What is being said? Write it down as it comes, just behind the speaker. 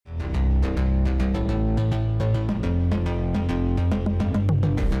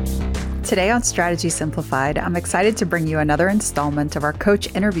Today on Strategy Simplified, I'm excited to bring you another installment of our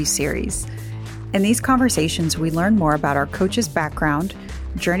coach interview series. In these conversations, we learn more about our coach's background,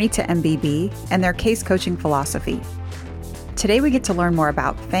 journey to MBB, and their case coaching philosophy. Today, we get to learn more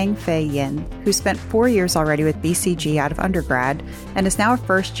about Feng Fei Yin, who spent 4 years already with BCG out of undergrad and is now a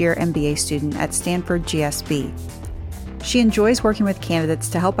first-year MBA student at Stanford GSB. She enjoys working with candidates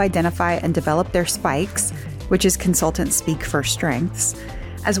to help identify and develop their spikes, which is consultant speak for strengths,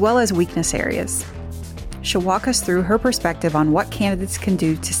 as well as weakness areas. She'll walk us through her perspective on what candidates can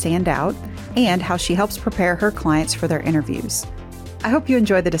do to stand out and how she helps prepare her clients for their interviews. I hope you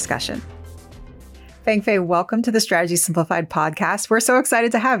enjoy the discussion. Feng Fei, welcome to the Strategy Simplified podcast. We're so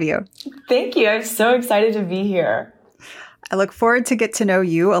excited to have you. Thank you. I'm so excited to be here. I look forward to get to know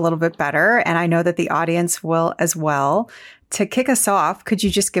you a little bit better, and I know that the audience will as well. To kick us off, could you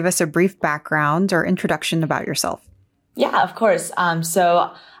just give us a brief background or introduction about yourself? Yeah, of course.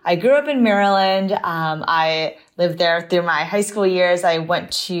 So I grew up in Maryland. I lived there through my high school years. I went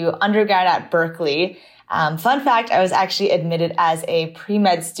to undergrad at Berkeley. Fun fact, I was actually admitted as a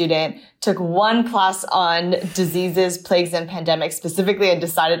pre-med student, took one class on diseases, plagues, and pandemics specifically, and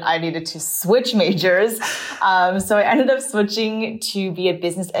decided I needed to switch majors. So I ended up switching to be a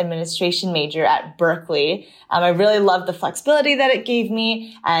business administration major at Berkeley. I really loved the flexibility that it gave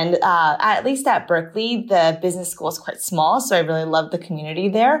me. And at least at Berkeley, the business school is quite small, so I really loved the community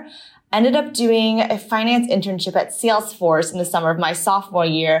there. Ended up doing a finance internship at Salesforce in the summer of my sophomore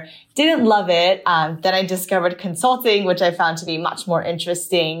year. Didn't love it. Then I discovered consulting, which I found to be much more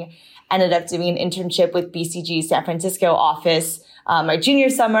interesting. Ended up doing an internship with BCG San Francisco office my junior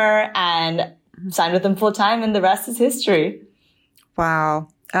summer and signed with them full time, and the rest is history. Wow.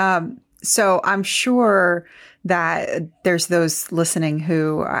 So I'm sure that there's those listening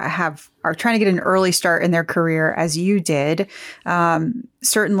who are trying to get an early start in their career as you did.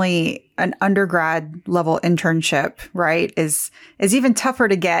 Certainly an undergrad level internship, right, is even tougher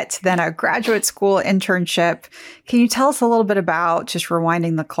to get than a graduate school internship. Can you tell us a little bit about, just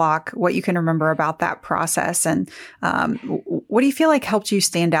rewinding the clock, what you can remember about that process? And what do you feel like helped you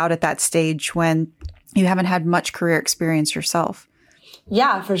stand out at that stage when you haven't had much career experience yourself?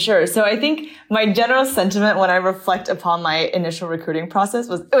 Yeah, for sure. So I think my general sentiment when I reflect upon my initial recruiting process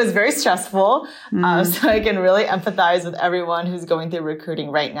was it was very stressful. So I can really empathize with everyone who's going through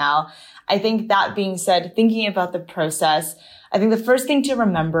recruiting right now. I think that being said, thinking about the process, I think the first thing to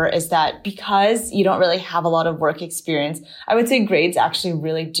remember is that because you don't really have a lot of work experience, I would say grades actually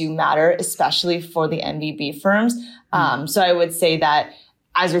really do matter, especially for the MBB firms. So I would say that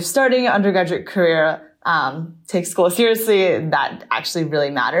as you're starting your undergraduate career, take school seriously. That actually really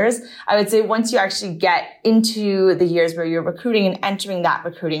matters. I would say once you actually get into the years where you're recruiting and entering that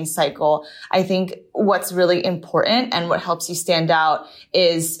recruiting cycle, I think what's really important and what helps you stand out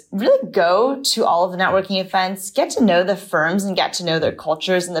is really go to all of the networking events, get to know the firms and get to know their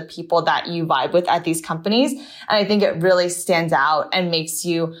cultures and the people that you vibe with at these companies. And I think it really stands out and makes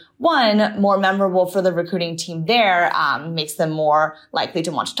you, one, more memorable for the recruiting team there, makes them more likely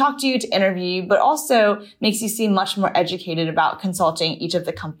to want to talk to you, to interview you, but also makes you seem much more educated about consulting each of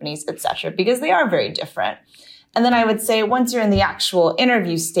the companies, et cetera, because they are very different. And then I would say once you're in the actual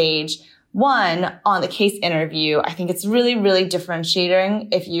interview stage, one, on the case interview, I think it's really, really differentiating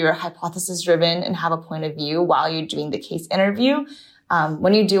if you're hypothesis driven and have a point of view while you're doing the case interview.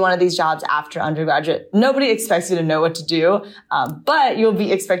 When you do one of these jobs after undergraduate, nobody expects you to know what to do, but you'll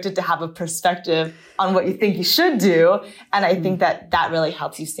be expected to have a perspective on what you think you should do. And I think that really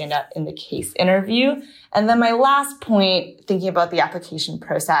helps you stand out in the case interview. And then my last point, thinking about the application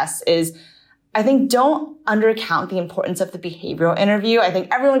process, is I think don't undercount the importance of the behavioral interview. I think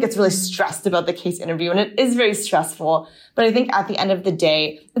everyone gets really stressed about the case interview, and it is very stressful. But I think at the end of the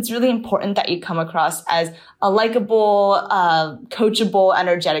day, it's really important that you come across as a likable, coachable,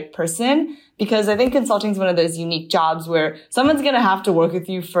 energetic person, because I think consulting is one of those unique jobs where someone's going to have to work with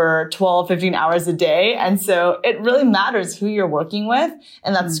you for 12, 15 hours a day. And so it really matters who you're working with.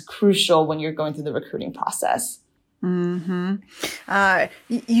 And that's crucial when you're going through the recruiting process. Mm-hmm.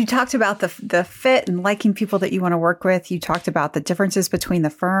 You talked about the fit and liking people that you want to work with. You talked about the differences between the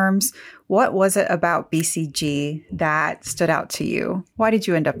firms. What was it about BCG that stood out to you? Why did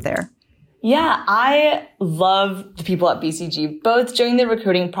you end up there? Yeah, I love the people at BCG, both during the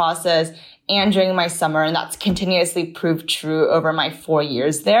recruiting process and during my summer, and that's continuously proved true over my 4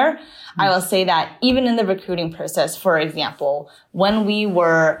 years there. I will say that even in the recruiting process, for example, when we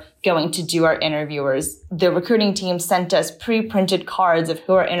were going to do our interviewers, the recruiting team sent us pre-printed cards of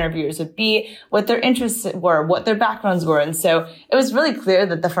who our interviewers would be, what their interests were, what their backgrounds were. And so it was really clear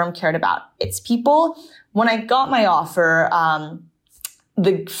that the firm cared about its people. When I got my offer,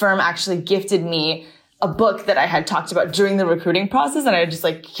 the firm actually gifted me a book that I had talked about during the recruiting process. And I just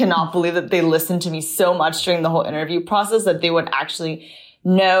like cannot believe that they listened to me so much during the whole interview process that they would actually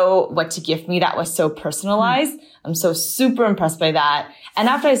know what to gift me that was so personalized. I'm so super impressed by that. And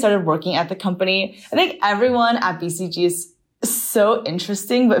after I started working at the company, I think everyone at BCG is so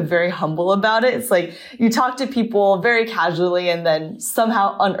interesting, but very humble about it. It's like you talk to people very casually and then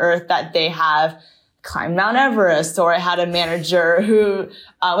somehow unearth that they have climbed Mount Everest, or I had a manager who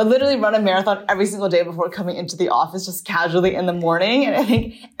would literally run a marathon every single day before coming into the office, just casually in the morning. And I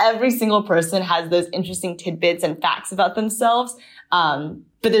think every single person has those interesting tidbits and facts about themselves.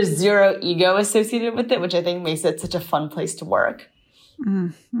 But there's zero ego associated with it, which I think makes it such a fun place to work.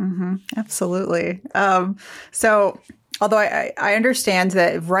 Mm-hmm. Absolutely. So although I understand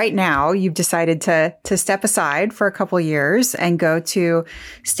that right now you've decided to step aside for a couple of years and go to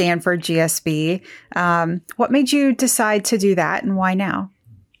Stanford GSB, what made you decide to do that and why now?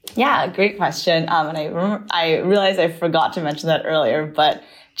 Yeah, great question. And I realized I forgot to mention that earlier, but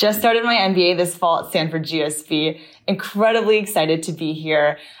just started my MBA this fall at Stanford GSB. Incredibly excited to be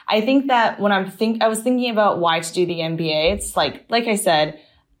here. I think that when I was thinking about why to do the MBA, it's like I said,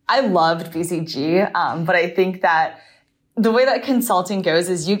 I loved BCG, but I think that the way that consulting goes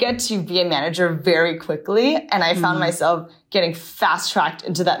is you get to be a manager very quickly. And I found myself getting fast tracked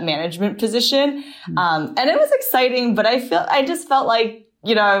into that management position. And it was exciting, but I just felt like,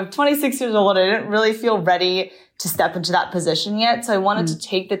 I'm 26 years old. I didn't really feel ready to step into that position yet. So I wanted to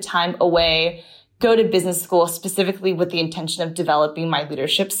take the time away, go to business school specifically with the intention of developing my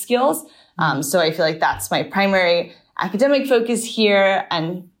leadership skills. So I feel like that's my primary academic focus here.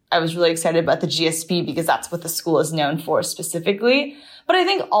 And I was really excited about the GSB because that's what the school is known for specifically. But I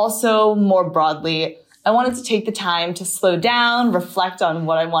think also more broadly, I wanted to take the time to slow down, reflect on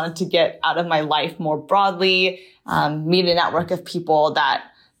what I wanted to get out of my life more broadly, meet a network of people that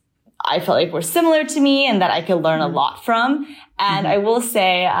I felt like were similar to me and that I could learn a lot from. And I will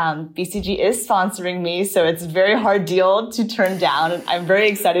say, BCG is sponsoring me, so it's a very hard deal to turn down. And I'm very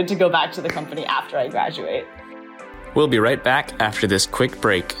excited to go back to the company after I graduate. We'll be right back after this quick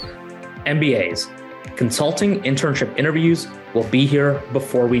break. MBAs, consulting internship interviews will be here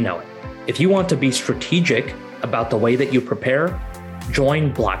before we know it. If you want to be strategic about the way that you prepare,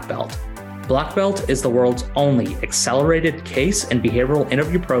 join Black Belt. Black Belt is the world's only accelerated case and behavioral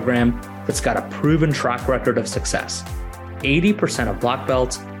interview program that's got a proven track record of success. 80% of Black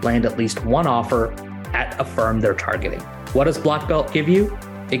Belts land at least one offer at a firm they're targeting. What does Black Belt give you?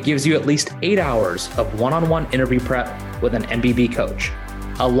 It gives you at least 8 hours of one-on-one interview prep with an MBB coach,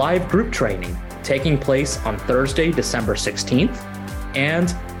 a live group training taking place on Thursday, December 16th,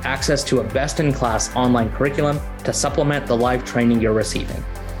 and access to a best-in-class online curriculum to supplement the live training you're receiving.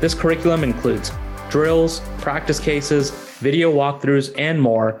 This curriculum includes drills, practice cases, video walkthroughs, and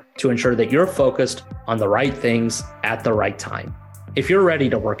more to ensure that you're focused on the right things at the right time. If you're ready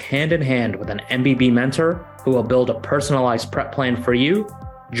to work hand in hand with an MBB mentor who will build a personalized prep plan for you,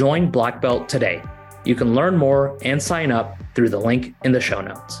 join Black Belt today. You can learn more and sign up through the link in the show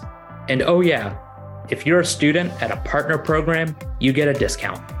notes. And oh yeah, if you're a student at a partner program, you get a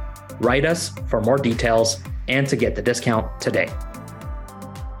discount. Write us for more details and to get the discount today.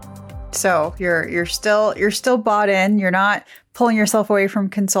 So you're still bought in. You're not pulling yourself away from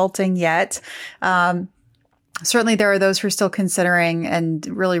consulting yet. Certainly there are those who are still considering and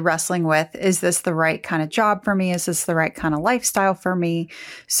really wrestling with, is this the right kind of job for me? Is this the right kind of lifestyle for me?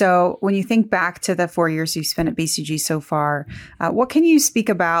 So when you think back to the 4 years you've spent at BCG so far, what can you speak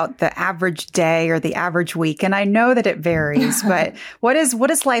about the average day or the average week? And I know that it varies, but what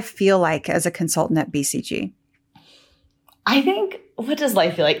does life feel like as a consultant at BCG? I think, what does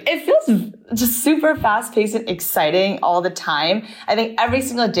life feel like? It feels just super fast-paced and exciting all the time. I think every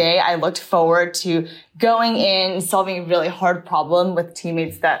single day I looked forward to going in and solving a really hard problem with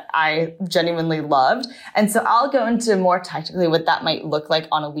teammates that I genuinely loved. And so I'll go into more technically what that might look like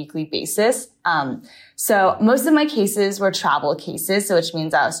on a weekly basis. So most of my cases were travel cases, so which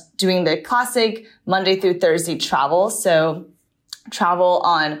means I was doing the classic Monday through Thursday travel. So travel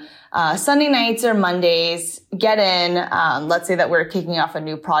on Sunday nights or Mondays, get in, let's say that we're kicking off a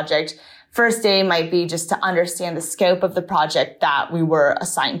new project. First day might be just to understand the scope of the project that we were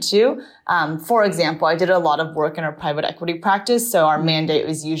assigned to. For example, I did a lot of work in our private equity practice. So our mandate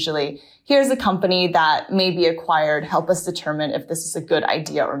was usually, here's a company that may be acquired. Help us determine if this is a good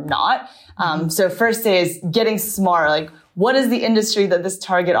idea or not. So first day is getting smart. Like, what is the industry that this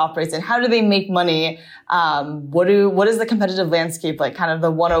target operates in? How do they make money? What is the competitive landscape like? Kind of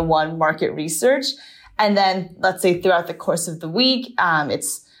the 101 market research. And then let's say throughout the course of the week,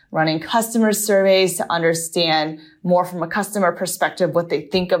 it's running customer surveys to understand more from a customer perspective what they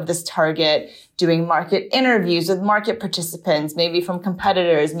think of this target, doing market interviews with market participants, maybe from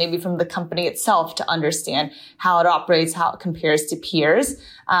competitors, maybe from the company itself to understand how it operates, how it compares to peers.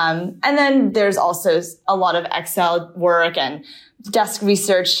 And then there's also a lot of Excel work and desk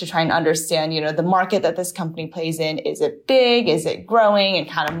research to try and understand, the market that this company plays in. Is it big? Is it growing? And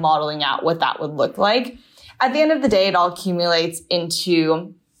kind of modeling out what that would look like. At the end of the day, it all accumulates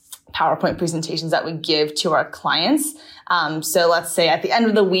into PowerPoint presentations that we give to our clients. So let's say at the end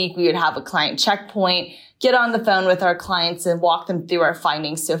of the week, we would have a client checkpoint, get on the phone with our clients and walk them through our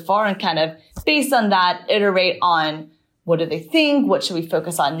findings so far and kind of based on that, iterate on what do they think? What should we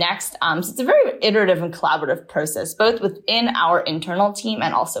focus on next? So it's a very iterative and collaborative process, both within our internal team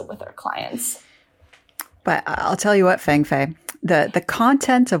and also with our clients. But I'll tell you what, Feng Fei, the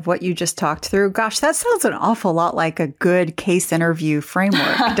content of what you just talked through, gosh, that sounds an awful lot like a good case interview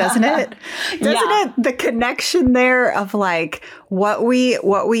framework, doesn't it? Doesn't it? The connection there of like what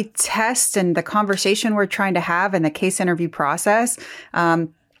we test and the conversation we're trying to have in the case interview process.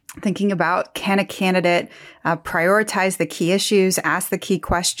 Thinking about, can a candidate prioritize the key issues, ask the key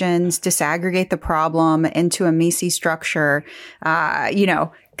questions, disaggregate the problem into a MECE structure,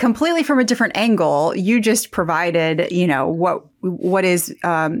 completely from a different angle. You just provided, what is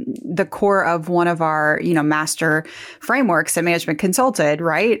the core of one of our, master frameworks that Management Consulted,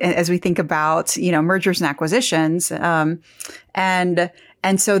 right? As we think about, mergers and acquisitions.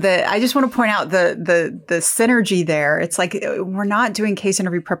 And so I just want to point out the synergy there. It's like we're not doing case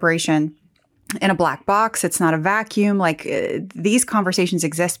interview preparation in a black box. It's not a vacuum. Like these conversations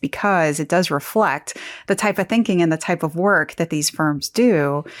exist because it does reflect the type of thinking and the type of work that these firms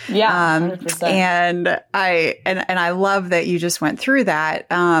do. Yeah, 100%. And I love that you just went through that.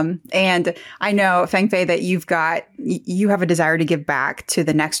 And I know, Feng Fei, that you have a desire to give back to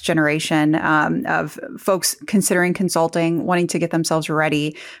the next generation of folks considering consulting, wanting to get themselves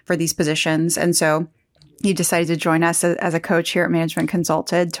ready for these positions. And so you decided to join us as a coach here at Management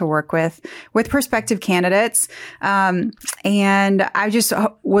Consulted to work with prospective candidates. And I just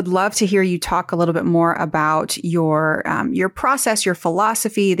would love to hear you talk a little bit more about your process, your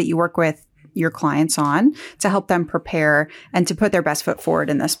philosophy that you work with your clients on to help them prepare and to put their best foot forward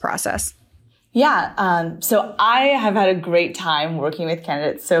in this process. Yeah. So I have had a great time working with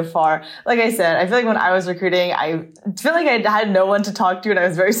candidates so far. Like I said, I feel like when I was recruiting, I feel like I had no one to talk to and I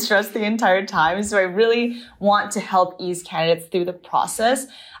was very stressed the entire time. So I really want to help ease candidates through the process.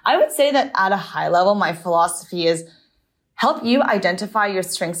 I would say that at a high level, my philosophy is help you identify your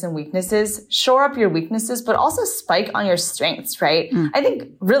strengths and weaknesses, shore up your weaknesses, but also spike on your strengths, right? I think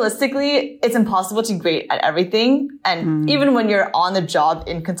realistically, it's impossible to be great at everything. And even when you're on the job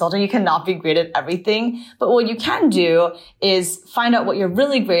in consulting, you cannot be great at everything. But what you can do is find out what you're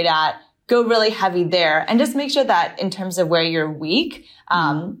really great at, go really heavy there, and just make sure that in terms of where you're weak,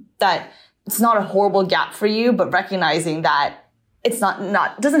 that it's not a horrible gap for you, but recognizing that it's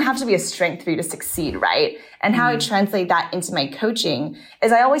not doesn't have to be a strength for you to succeed, right? And how I translate that into my coaching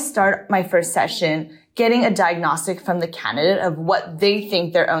is I always start my first session getting a diagnostic from the candidate of what they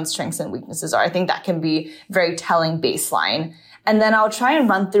think their own strengths and weaknesses are. I think that can be very telling baseline. And then I'll try and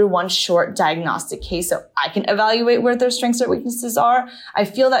run through one short diagnostic case so I can evaluate where their strengths or weaknesses are. I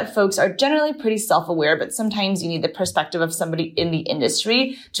feel that folks are generally pretty self-aware, but sometimes you need the perspective of somebody in the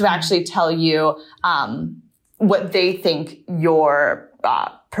industry to actually tell you, what they think your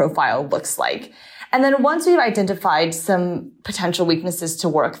profile looks like. And then once we've identified some potential weaknesses to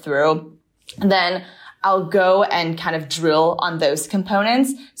work through, then I'll go and kind of drill on those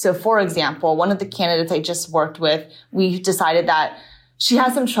components. So for example, one of the candidates I just worked with, we decided that she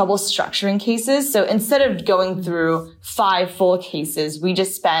has some trouble structuring cases. So instead of going through 5 full cases, we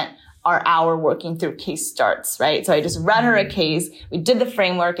just spent our hour working through case starts, right? So I just read her a case, we did the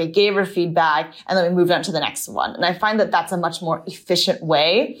framework, I gave her feedback, and then we moved on to the next one. And I find that that's a much more efficient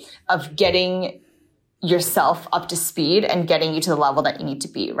way of getting yourself up to speed and getting you to the level that you need to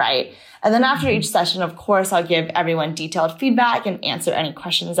be, right? And then after each session, of course, I'll give everyone detailed feedback and answer any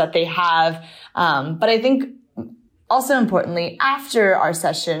questions that they have. But I think also importantly, after our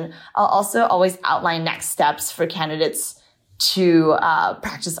session, I'll also always outline next steps for candidates to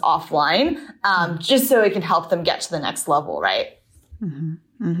practice offline, just so it can help them get to the next level, right?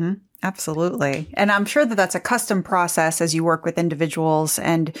 Absolutely. And I'm sure that that's a custom process as you work with individuals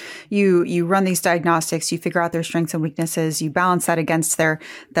and you run these diagnostics, you figure out their strengths and weaknesses, you balance that against their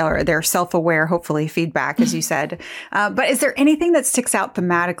self-aware, hopefully, feedback, as you said. But is there anything that sticks out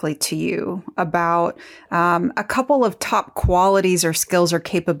thematically to you about a couple of top qualities or skills or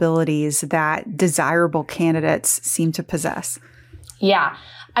capabilities that desirable candidates seem to possess? Yeah.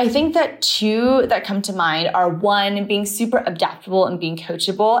 I think that two that come to mind are one, being super adaptable and being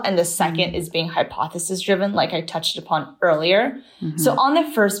coachable. And the second is being hypothesis driven, like I touched upon earlier. So on the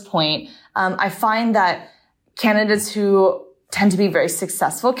first point, I find that candidates who tend to be very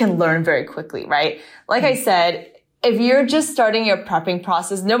successful can learn very quickly, right? Like I said, if you're just starting your prepping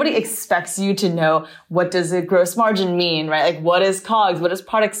process, nobody expects you to know what does a gross margin mean, right? Like what is COGS? What is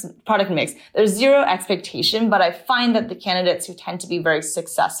product mix? There's zero expectation, but I find that the candidates who tend to be very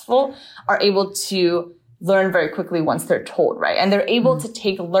successful are able to learn very quickly once they're told, right? And they're able to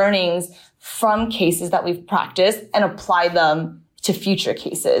take learnings from cases that we've practiced and apply them to future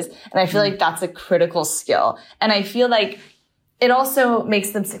cases. And I feel like that's a critical skill. And I feel like it also makes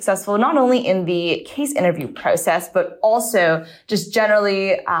them successful, not only in the case interview process, but also just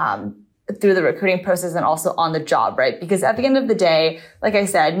generally through the recruiting process and also on the job, right? Because at the end of the day, like I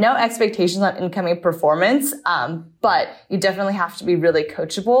said, no expectations on incoming performance, but you definitely have to be really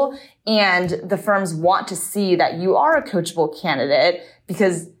coachable. And the firms want to see that you are a coachable candidate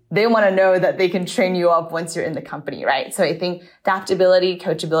because they want to know that they can train you up once you're in the company, right? So I think adaptability,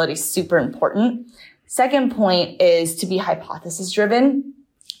 coachability is super important. Second point is to be hypothesis driven.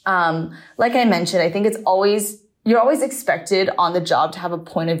 Like I mentioned, I think you're always expected on the job to have a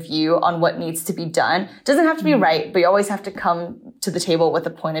point of view on what needs to be done. It doesn't have to be right, but you always have to come to the table with a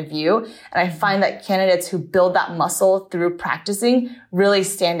point of view. And I find that candidates who build that muscle through practicing really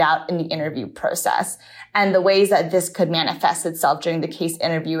stand out in the interview process. And the ways that this could manifest itself during the case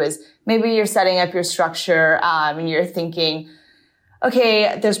interview is maybe you're setting up your structure, and you're thinking,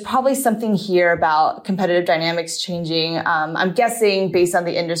 okay, there's probably something here about competitive dynamics changing. I'm guessing based on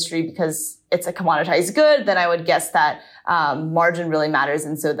the industry, because it's a commoditized good, then I would guess that margin really matters.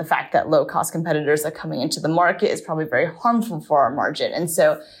 And so the fact that low-cost competitors are coming into the market is probably very harmful for our margin. And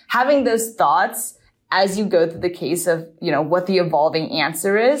so having those thoughts as you go through the case of, what the evolving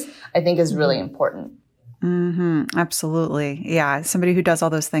answer is, I think is really important. Absolutely. Yeah. Somebody who does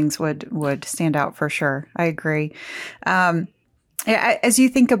all those things would stand out for sure. I agree. As you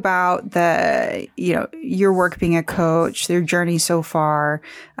think about your work being a coach, your journey so far,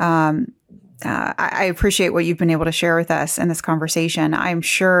 I appreciate what you've been able to share with us in this conversation. I'm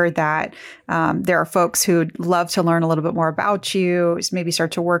sure that there are folks who'd love to learn a little bit more about you, maybe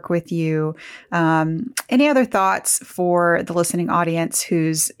start to work with you. Any other thoughts for the listening audience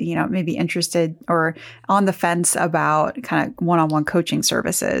who's, maybe interested or on the fence about kind of one-on-one coaching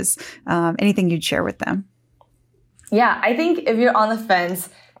services? Anything you'd share with them? Yeah, I think if you're on the fence,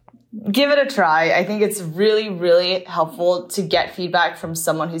 give it a try. I think it's really, really helpful to get feedback from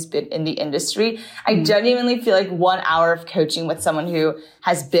someone who's been in the industry. I genuinely feel like 1 hour of coaching with someone who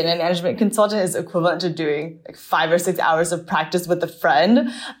has been a management consultant is equivalent to doing like 5 or 6 hours of practice with a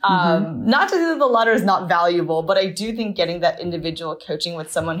friend. Not to say that the latter is not valuable, but I do think getting that individual coaching with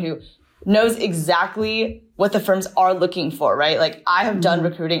someone who knows exactly what the firms are looking for, right? Like I have done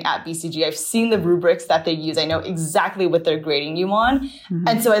recruiting at BCG. I've seen the rubrics that they use. I know exactly what they're grading you on.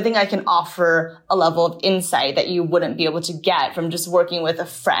 And so I think I can offer a level of insight that you wouldn't be able to get from just working with a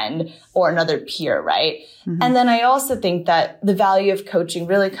friend or another peer, right? And then I also think that the value of coaching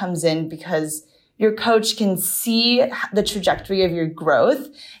really comes in because your coach can see the trajectory of your growth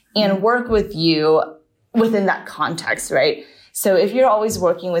and work with you within that context, right? So if you're always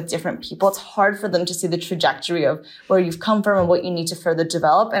working with different people, it's hard for them to see the trajectory of where you've come from and what you need to further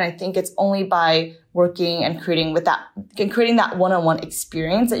develop. And I think it's only by working and creating that one-on-one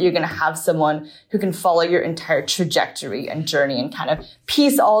experience that you're going to have someone who can follow your entire trajectory and journey and kind of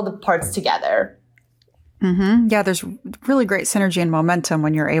piece all the parts together. Yeah, there's really great synergy and momentum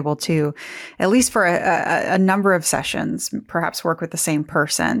when you're able to, at least for a number of sessions, perhaps work with the same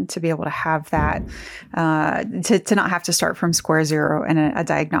person to be able to have that, to not have to start from square zero in a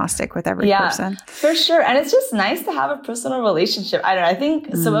diagnostic with every person. For sure. And it's just nice to have a personal relationship. I don't know. I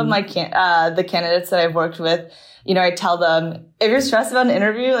think some of my the candidates that I've worked with, I tell them, if you're stressed about an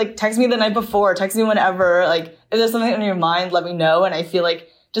interview, like text me the night before, text me whenever, like if there's something on your mind, let me know. And I feel like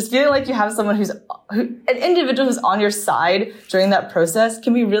just feeling like you have someone an individual who's on your side during that process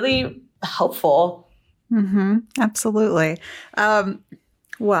can be really helpful. Absolutely.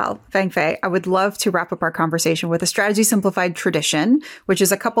 Well, Fang Fei, I would love to wrap up our conversation with a Strategy Simplified tradition, which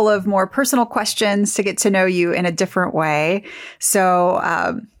is a couple of more personal questions to get to know you in a different way.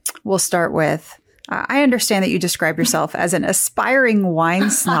 So we'll start with, I understand that you describe yourself as an aspiring wine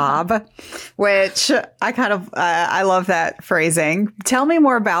snob, which I love that phrasing. Tell me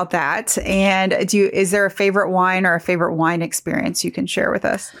more about that. And is there a favorite wine or a favorite wine experience you can share with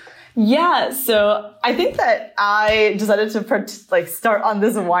us? Yeah, so I think that I decided to start on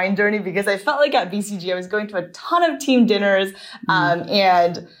this wine journey because I felt like at BCG I was going to a ton of team dinners,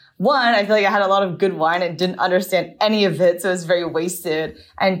 and one, I feel like I had a lot of good wine and didn't understand any of it, so it was very wasted.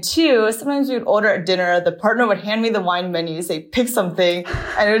 And two, sometimes we would order at dinner, the partner would hand me the wine menu, say, pick something,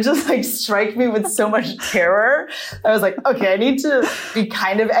 and it would just like strike me with so much terror. I was like, okay, I need to be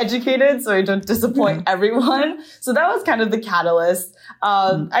kind of educated so I don't disappoint everyone. So that was kind of the catalyst.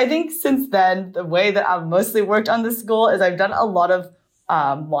 I think since then, the way that I've mostly worked on this goal is I've done a lot of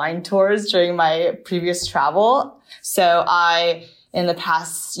wine tours during my previous travel. So in the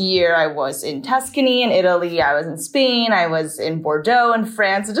past year, I was in Tuscany in Italy. I was in Spain. I was in Bordeaux in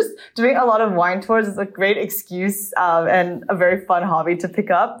France. So just doing a lot of wine tours is a great excuse and a very fun hobby to pick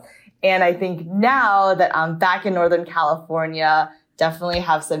up. And I think now that I'm back in Northern California, definitely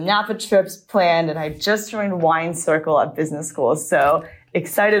have some Napa trips planned. And I just joined Wine Circle at business school. So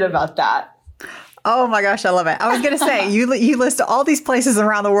excited about that. Oh my gosh, I love it. I was going to say, you list all these places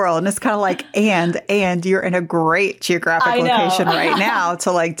around the world, and it's kind of like, and you're in a great geographic location right now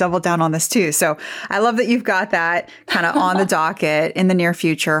to like double down on this too. So I love that you've got that kind of on the docket in the near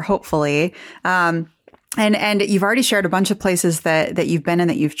future, hopefully. And you've already shared a bunch of places that you've been and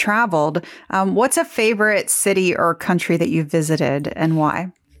that you've traveled. What's a favorite city or country that you've visited and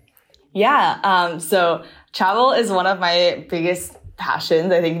why? Yeah. So travel is one of my biggest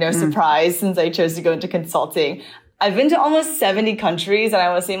passions. I think no surprise since I chose to go into consulting. I've been to almost 70 countries, and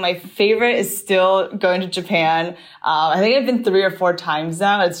I would say my favorite is still going to Japan. I think I've been 3 or 4 times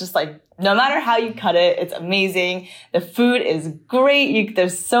now. It's just like, no matter how you cut it, it's amazing. The food is great.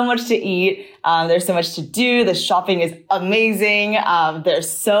 There's so much to eat. There's so much to do. The shopping is amazing. There's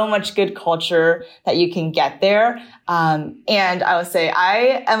so much good culture that you can get there. And I would say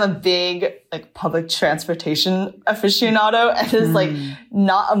I am a big public transportation aficionado, and there's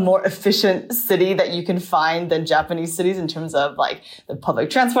not a more efficient city that you can find than Japanese cities in terms of the public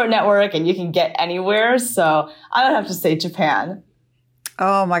transport network, and you can get anywhere. So I would have to say Japan.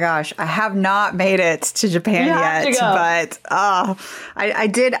 Oh my gosh. I have not made it to Japan yet, but I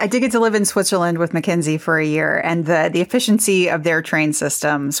did get to live in Switzerland with McKinsey for a year, and the efficiency of their train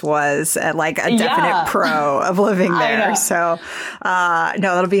systems was a definite pro of living there. So no,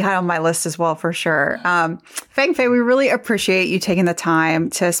 that'll be high on my list as well for sure. Feng Fei, we really appreciate you taking the time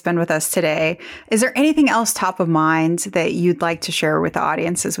to spend with us today. Is there anything else top of mind that you'd like to share with the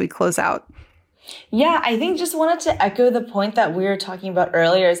audience as we close out? Yeah, I think just wanted to echo the point that we were talking about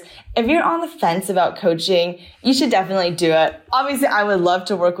earlier is if you're on the fence about coaching, you should definitely do it. Obviously, I would love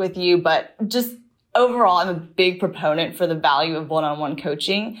to work with you, but just overall, I'm a big proponent for the value of one-on-one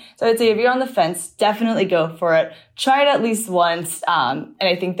coaching. So I'd say if you're on the fence, definitely go for it. Try it at least once. And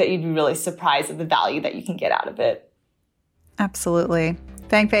I think that you'd be really surprised at the value that you can get out of it. Absolutely.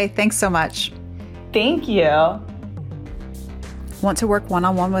 Feng Fei, thanks so much. Thank you. Want to work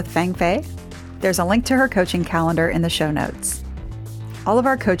one-on-one with Feng Fei? There's a link to her coaching calendar in the show notes. All of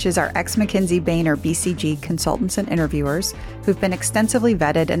our coaches are ex-McKinsey, Bain, or BCG consultants and interviewers who've been extensively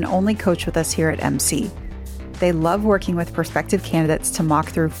vetted and only coach with us here at MC. They love working with prospective candidates to mock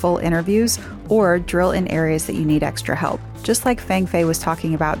through full interviews or drill in areas that you need extra help, just like Feng Fei was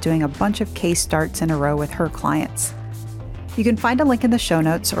talking about doing a bunch of case starts in a row with her clients. You can find a link in the show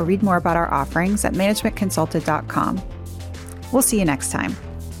notes or read more about our offerings at managementconsulted.com. We'll see you next time.